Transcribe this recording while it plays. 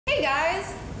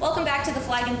Welcome back to the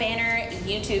Flag and Banner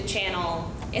YouTube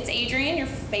channel. It's Adrienne, your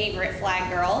favorite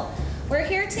flag girl. We're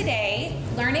here today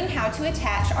learning how to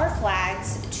attach our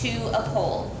flags to a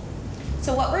pole.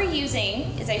 So what we're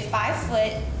using is a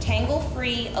 5-foot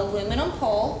Tangle-Free aluminum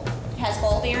pole. It has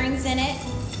ball bearings in it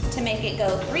to make it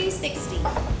go 360.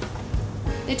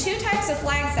 The two types of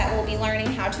flags that we'll be learning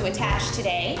how to attach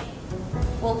today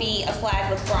will be a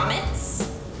flag with grommets,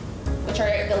 which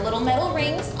are the little metal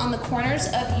rings on the corners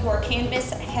of your canvas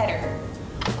header.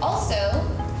 Also,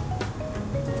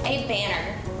 a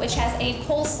banner, which has a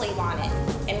pole sleeve on it,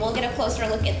 and we'll get a closer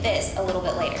look at this a little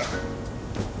bit later.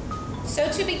 So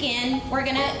to begin, we're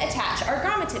gonna attach our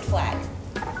grommeted flag.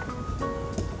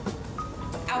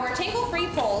 Our Tangle-Free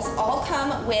poles all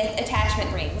come with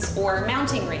attachment rings or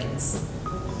mounting rings.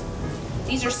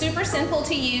 These are super simple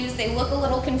to use. They look a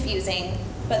little confusing,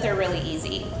 but they're really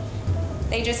easy.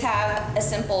 They just have a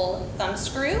simple thumb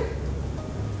screw.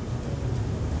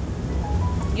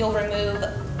 You'll remove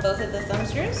both of the thumb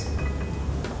screws,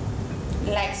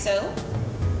 like so.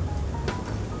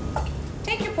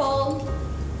 Take your pole,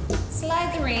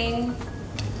 slide the ring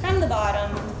from the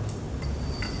bottom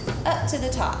up to the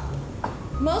top.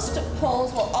 Most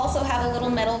poles will also have a little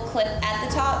metal clip at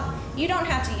the top. You don't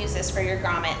have to use this for your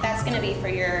grommet. That's going to be for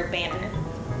your banner.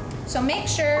 So make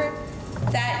sure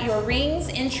that your ring's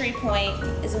entry point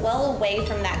is well away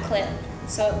from that clip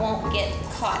so it won't get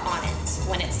caught on it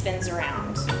when it spins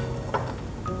around.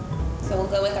 So we'll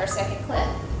go with our second clip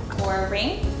or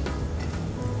ring.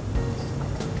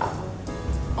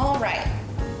 All right.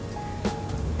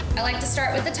 I like to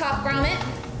start with the top grommet.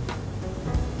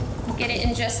 Get it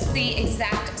in just the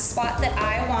exact spot that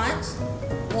I want.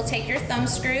 We'll take your thumb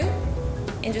screw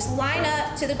and just line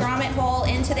up to the grommet hole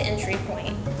into the entry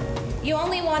point. You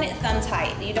only want it thumb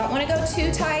tight. You don't want to go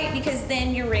too tight because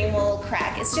then your ring will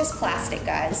crack. It's just plastic,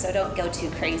 guys, so don't go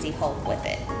too crazy Hulk with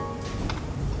it.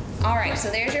 All right, so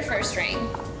there's your first ring.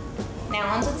 Now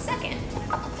on to the second.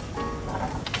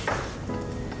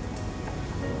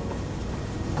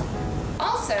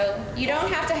 Also, you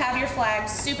don't have to have your flag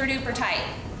super duper tight.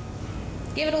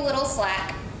 Give it a little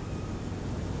slack.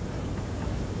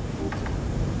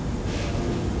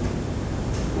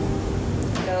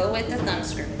 Go with the thumb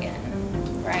screw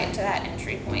again, right to that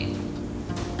entry point.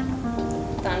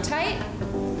 Thumb tight.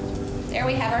 There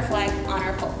we have our flag on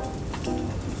our pole.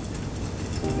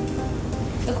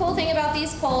 The cool thing about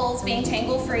these poles being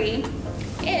tangle-free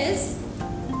is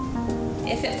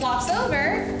if it flops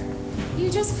over, you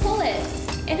just pull it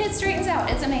and it straightens out.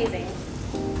 It's amazing.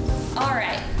 All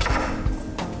right.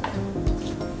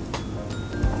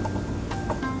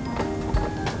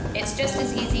 It's just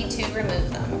as easy to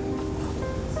remove them.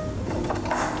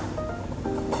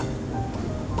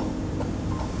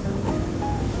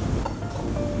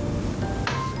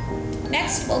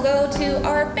 Next, we'll go to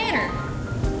our banner.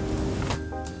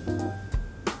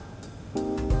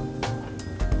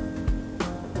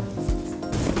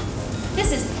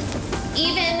 This is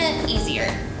even easier.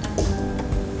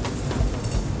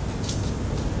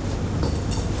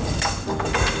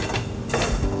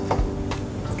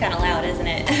 It's kind of loud, isn't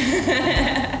it?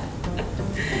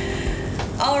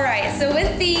 All right, so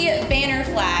with the banner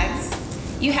flags,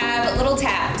 you have little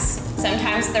tabs.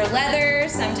 Sometimes they're leather,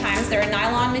 sometimes they're a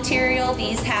nylon material.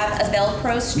 These have a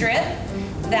Velcro strip.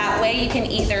 That way you can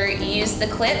either use the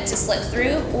clip to slip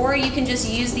through, or you can just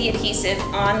use the adhesive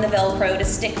on the Velcro to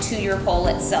stick to your pole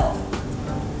itself.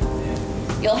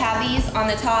 You'll have these on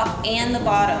the top and the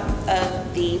bottom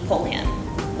of the pole hem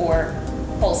or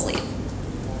pole sleeve.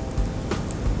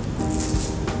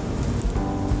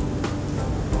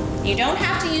 You don't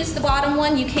have to use the bottom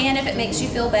one. You can if it makes you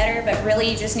feel better, but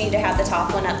really you just need to have the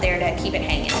top one up there to keep it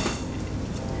hanging.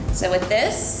 So with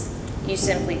this, you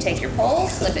simply take your pole,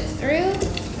 slip it through,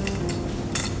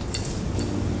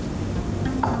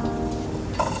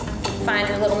 find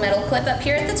your little metal clip up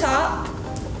here at the top,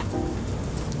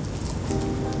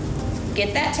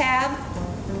 get that tab.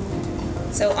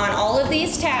 So on all of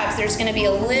these tabs, there's going to be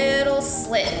a little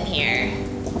slit in here.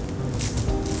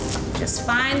 Just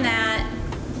find that.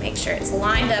 Make sure it's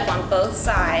lined up on both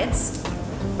sides.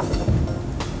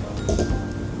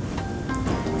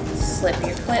 Slip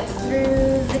your clip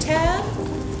through the tab.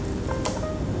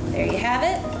 There you have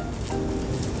it.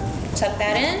 Tuck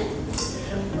that in.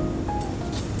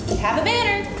 You have a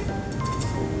banner.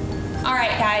 All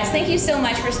right, guys, thank you so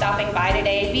much for stopping by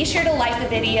today. Be sure to like the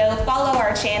video, follow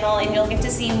our channel, and you'll get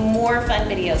to see more fun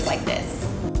videos like this.